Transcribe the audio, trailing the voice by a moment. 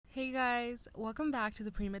Hey guys, welcome back to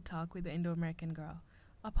the Pre-Med Talk with the Indo-American Girl,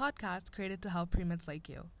 a podcast created to help pre-meds like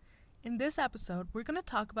you. In this episode, we're going to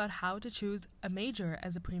talk about how to choose a major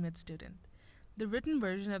as a pre-med student. The written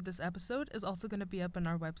version of this episode is also going to be up on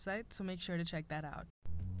our website, so make sure to check that out.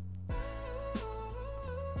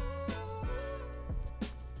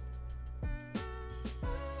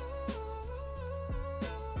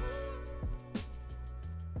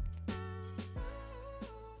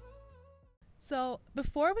 So,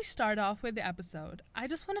 before we start off with the episode, I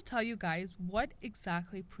just want to tell you guys what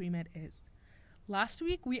exactly pre-med is. Last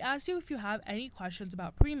week, we asked you if you have any questions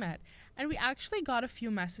about pre-med, and we actually got a few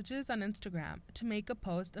messages on Instagram to make a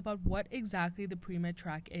post about what exactly the pre-med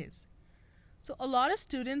track is. So, a lot of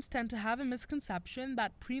students tend to have a misconception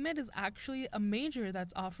that pre-med is actually a major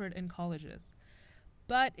that's offered in colleges.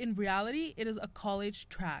 But in reality, it is a college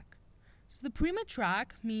track. So the pre-med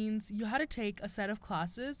track means you had to take a set of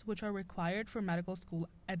classes which are required for medical school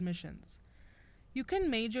admissions. You can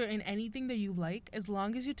major in anything that you like as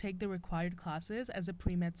long as you take the required classes as a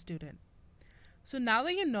pre-med student. So now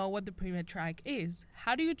that you know what the pre-med track is,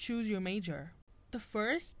 how do you choose your major? The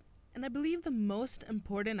first, and I believe the most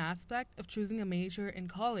important aspect of choosing a major in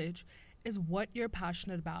college is what you're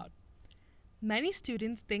passionate about. Many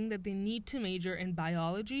students think that they need to major in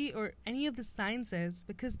biology or any of the sciences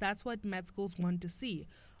because that's what med schools want to see,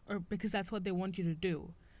 or because that's what they want you to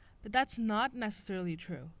do. But that's not necessarily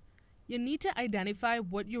true. You need to identify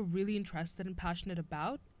what you're really interested and passionate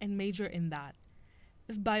about and major in that.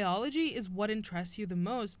 If biology is what interests you the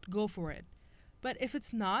most, go for it. But if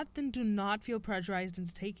it's not, then do not feel pressurized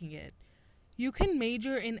into taking it. You can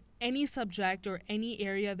major in any subject or any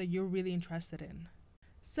area that you're really interested in.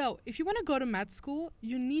 So, if you want to go to med school,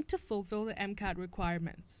 you need to fulfill the MCAT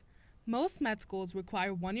requirements. Most med schools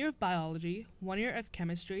require 1 year of biology, 1 year of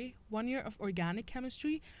chemistry, 1 year of organic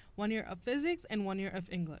chemistry, 1 year of physics, and 1 year of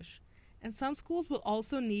English. And some schools will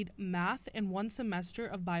also need math and 1 semester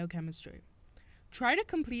of biochemistry. Try to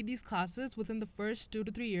complete these classes within the first 2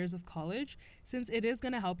 to 3 years of college, since it is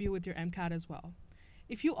going to help you with your MCAT as well.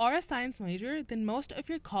 If you are a science major, then most of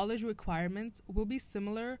your college requirements will be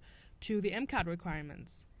similar to the MCAT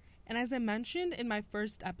requirements. And as I mentioned in my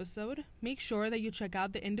first episode, make sure that you check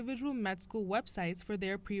out the individual med school websites for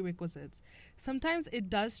their prerequisites. Sometimes it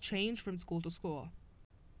does change from school to school.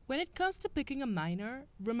 When it comes to picking a minor,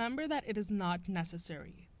 remember that it is not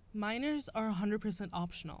necessary. Minors are 100%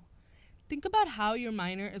 optional. Think about how your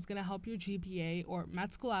minor is going to help your GPA or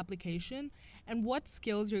med school application and what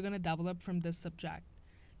skills you're going to develop from this subject.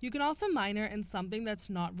 You can also minor in something that's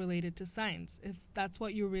not related to science, if that's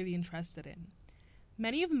what you're really interested in.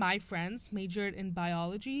 Many of my friends majored in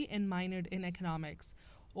biology and minored in economics,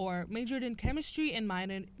 or majored in chemistry and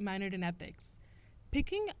minored in ethics.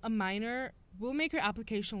 Picking a minor will make your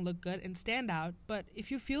application look good and stand out, but if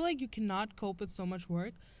you feel like you cannot cope with so much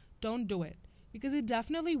work, don't do it, because it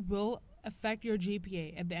definitely will affect your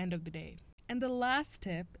GPA at the end of the day. And the last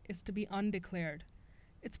tip is to be undeclared.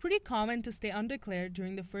 It's pretty common to stay undeclared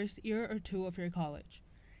during the first year or 2 of your college.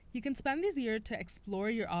 You can spend this year to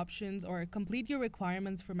explore your options or complete your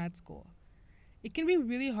requirements for med school. It can be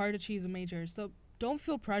really hard to choose a major, so don't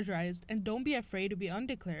feel pressurized and don't be afraid to be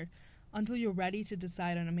undeclared until you're ready to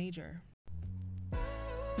decide on a major.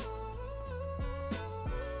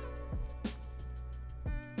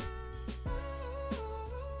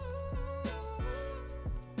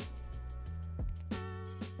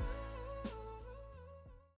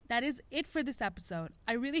 That is it for this episode.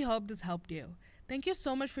 I really hope this helped you. Thank you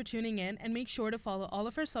so much for tuning in, and make sure to follow all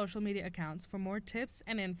of our social media accounts for more tips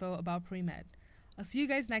and info about pre-med. I'll see you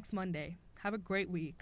guys next Monday. Have a great week.